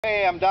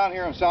Hey, I'm down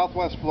here in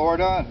Southwest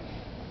Florida and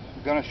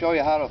I'm going to show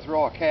you how to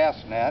throw a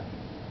cast net.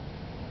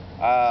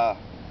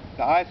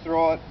 I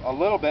throw it a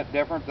little bit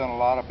different than a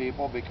lot of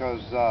people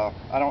because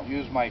I don't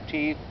use my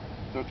teeth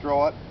to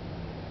throw it.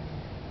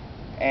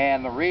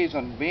 And the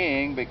reason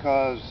being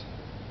because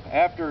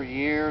after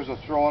years of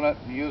throwing it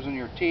and using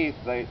your teeth,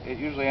 it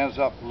usually ends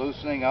up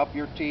loosening up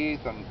your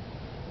teeth and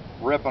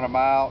ripping them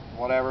out,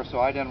 whatever, so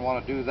I didn't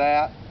want to do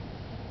that.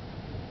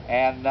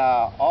 And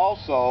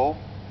also,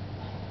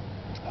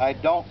 I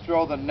don't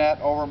throw the net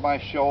over my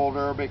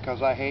shoulder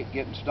because I hate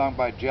getting stung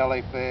by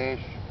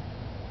jellyfish.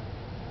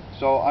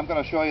 So I'm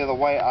going to show you the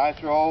way I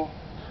throw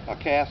a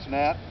cast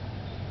net.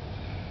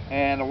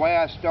 And the way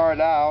I start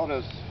out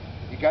is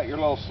you got your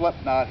little slip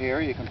knot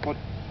here. You can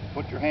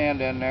put your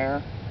hand in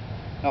there.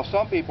 Now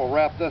some people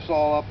wrap this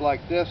all up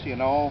like this, you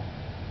know,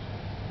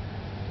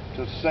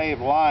 to save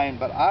line,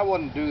 but I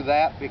wouldn't do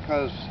that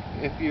because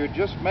if you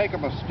just make a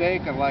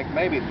mistake and like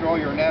maybe throw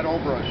your net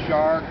over a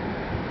shark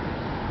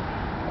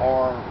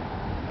or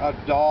a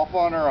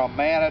dolphin or a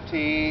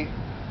manatee,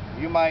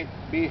 you might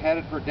be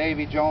headed for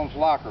Davy Jones'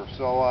 locker.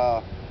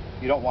 So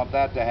you don't want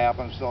that to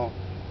happen. So,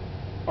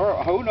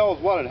 or who knows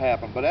what had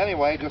happened. But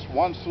anyway, just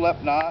one slip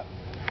knot,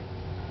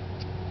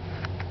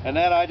 and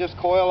then I just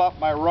coil up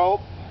my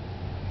rope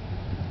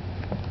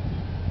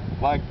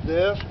like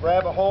this,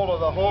 grab a hold of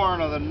the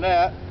horn of the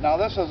net. Now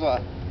this is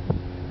a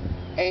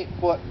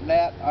 8-foot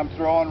net I'm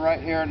throwing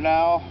right here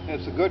now.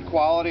 It's a good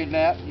quality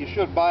net. You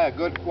should buy a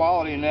good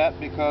quality net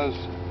because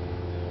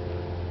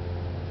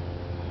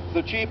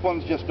the cheap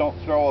ones just don't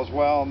throw as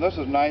well, and this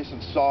is nice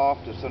and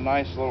soft. It's a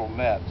nice little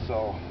net.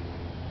 So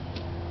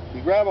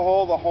you grab a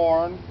hold of the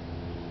horn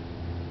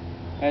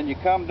and you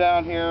come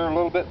down here a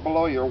little bit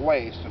below your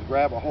waist and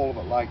grab a hold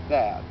of it like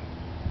that,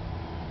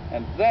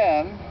 and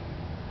then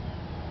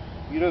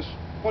you just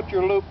put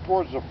your loop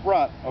towards the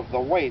front of the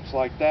weights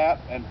like that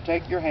and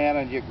take your hand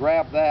and you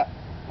grab that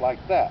like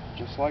that,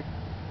 just like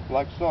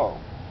so.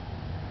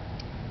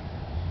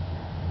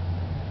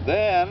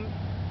 Then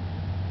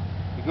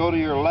you go to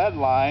your lead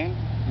line,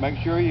 make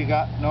sure you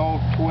got no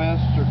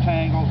twists or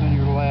tangles in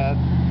your lead,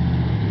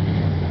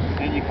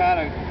 and you kind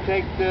of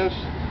take this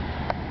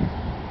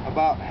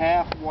about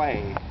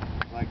halfway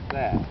like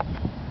that,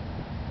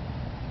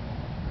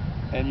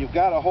 and you've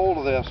got a hold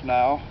of this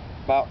now,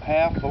 about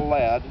half the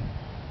lead,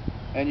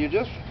 and you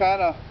just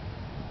kind of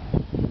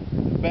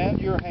bend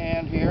your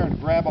hand here and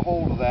grab a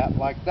hold of that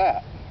like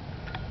that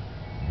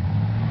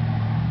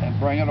and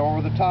bring it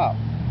over the top.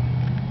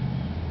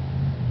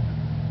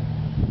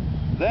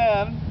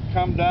 Then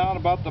come down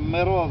about the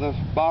middle of the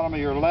bottom of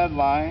your lead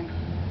line,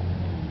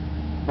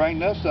 bring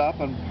this up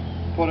and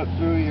put it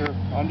through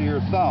under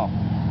your thumb.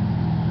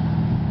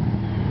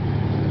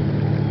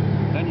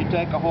 Then you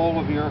take a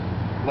hold of your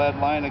lead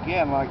line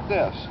again like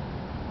this.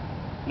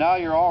 Now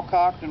you're all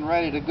cocked and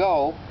ready to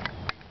go.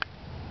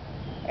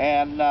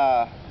 And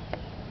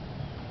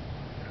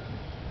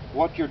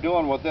what you're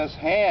doing with this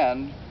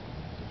hand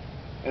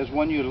is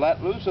when you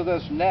let loose of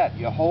this net,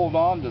 you hold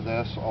on to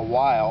this a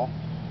while,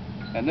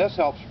 and this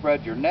helps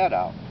spread your net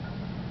out.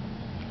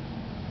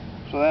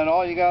 So then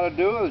all you got to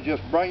do is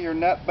just bring your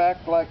net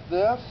back like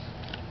this,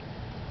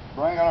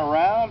 bring it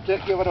around,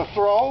 give it a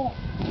throw,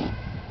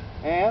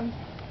 and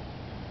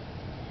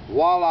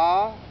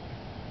voila,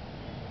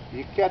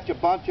 you catch a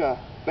bunch of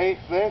bait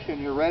fish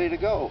and you're ready to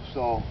go.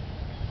 So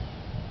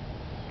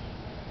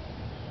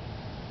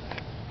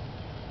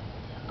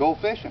go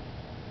fishing.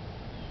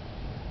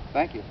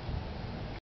 Thank you.